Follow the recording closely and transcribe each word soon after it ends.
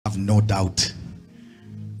have no doubt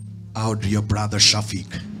our dear brother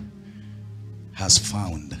Shafique has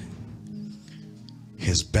found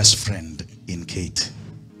his best friend in Kate.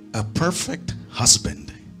 A perfect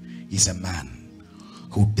husband is a man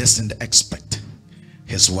who doesn't expect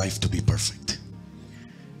his wife to be perfect.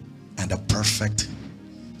 And a perfect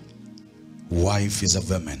wife is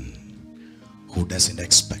a woman who doesn't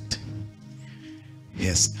expect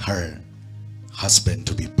her husband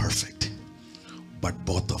to be perfect. But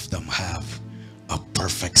both of them have a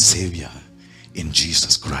perfect Savior in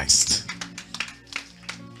Jesus Christ.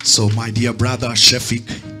 So my dear brother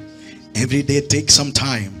Shafique, every day take some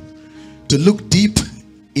time to look deep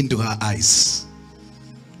into her eyes.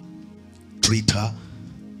 Treat her,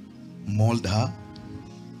 mold her,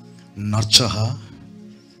 nurture her,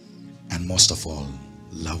 and most of all,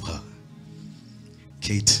 love her.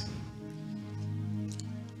 Kate,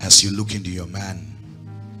 as you look into your man,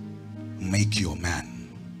 make your man.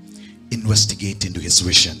 Investigate into his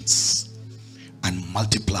visions and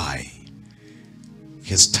multiply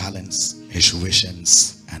his talents, his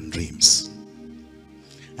visions and dreams.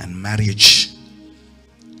 And marriage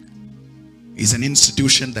is an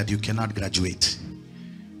institution that you cannot graduate.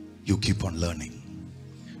 You keep on learning.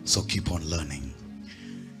 So keep on learning.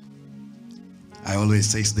 I always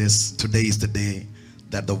say this, today is the day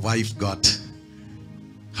that the wife got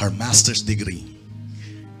her master's degree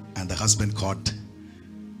and the husband got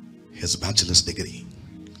his bachelor's degree.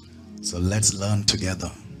 So let's learn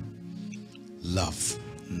together. Love,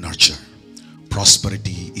 nurture,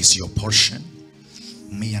 prosperity is your portion.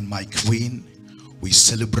 Me and my queen, we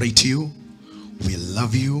celebrate you, we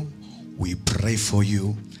love you, we pray for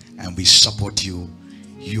you, and we support you.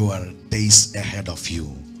 Your days ahead of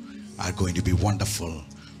you are going to be wonderful.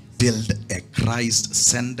 Build a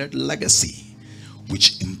Christ-centered legacy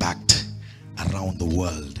which impact around the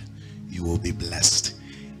world. You will be blessed.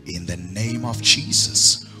 In the name of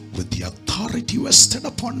Jesus, with the authority vested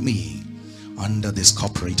upon me under this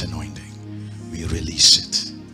corporate anointing, we release it.